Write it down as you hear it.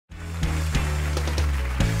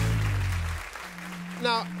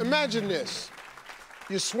Now, imagine this.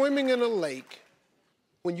 You're swimming in a lake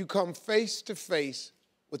when you come face to face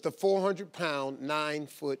with a 400-pound,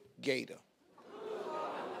 9-foot gator.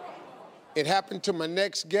 It happened to my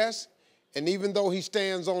next guest, and even though he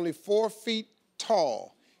stands only 4 feet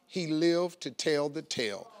tall, he lived to tell the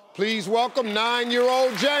tale. Please welcome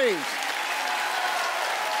 9-year-old James.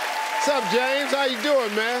 What's up, James? How you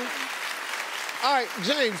doing, man? All right,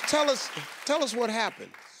 James, tell us what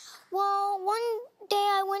happened. Well, one day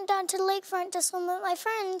I went down to the lakefront to swim with my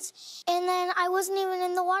friends, and then I wasn't even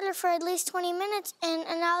in the water for at least 20 minutes, and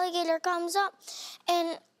an alligator comes up.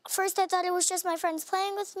 And first I thought it was just my friends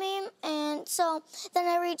playing with me, and so then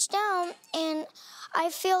I reached down, and I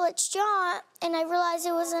feel its jaw, and I realized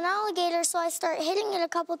it was an alligator, so I start hitting it a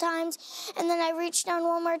couple times, and then I reached down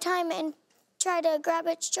one more time and tried to grab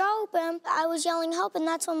its jaw open. I was yelling help, and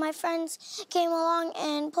that's when my friends came along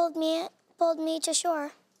and pulled me to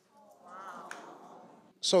shore.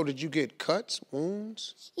 So did you get cuts,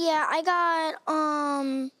 wounds? Yeah, I got,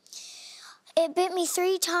 it bit me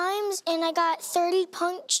 3 times, and I got 30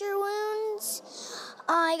 puncture wounds.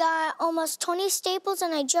 I got almost 20 staples,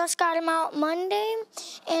 and I just got them out Monday.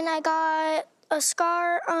 And I got a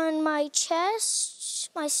scar on my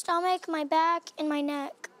chest, my stomach, my back, and my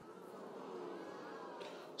neck.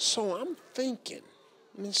 So I'm thinking,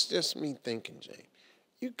 and it's just me thinking, James,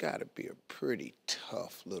 you gotta be a pretty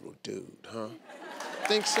tough little dude, huh?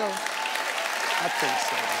 Think so? I think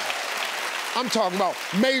so, man. I'm talking about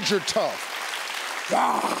major tough.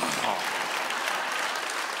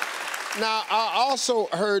 Now, I also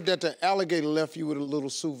heard that the alligator left you with a little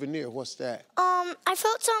souvenir. What's that? I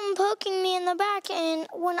felt something poking me in the back, and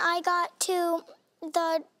when I got to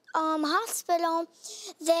the hospital,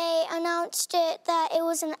 they announced that it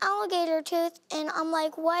was an alligator tooth, and I'm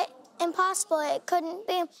like, what? Impossible, it couldn't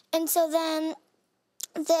be. And so then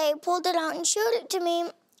they pulled it out and showed it to me,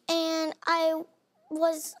 and I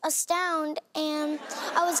was astounded, and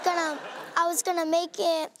I was gonna make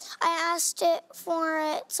it. I asked it for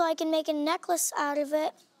it so I can make a necklace out of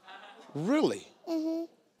it. Really? Mm-hmm.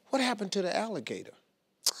 What happened to the alligator?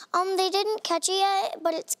 They didn't catch it yet,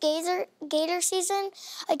 but it's gator season.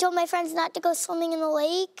 I told my friends not to go swimming in the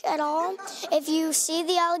lake at all. If you see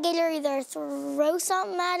the alligator, either throw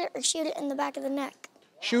something at it or shoot it in the back of the neck.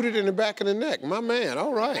 Shoot it in the back of the neck, my man,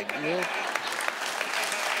 all right. Yeah.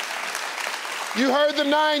 You heard the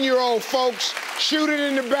 9-year-old, folks. Shoot it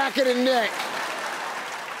in the back of the neck.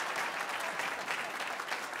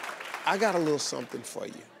 I got a little something for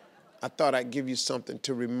you. I thought I'd give you something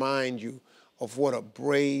to remind you of what a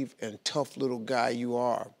brave and tough little guy you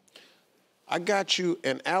are. I got you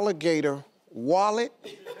an alligator wallet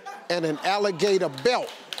and an alligator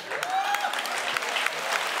belt.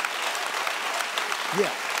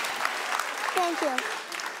 Yeah. Thank you.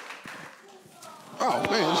 Oh,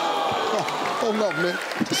 man. Hold up, man.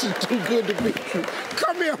 This is too good to be true.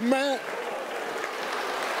 Come here, man.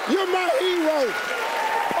 You're my hero.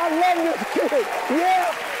 I love this kid.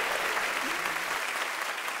 Yeah.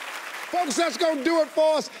 Folks, that's going to do it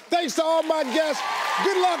for us. Thanks to all my guests.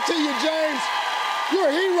 Good luck to you, James. You're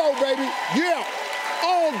a hero, baby. Yeah.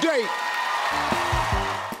 All day.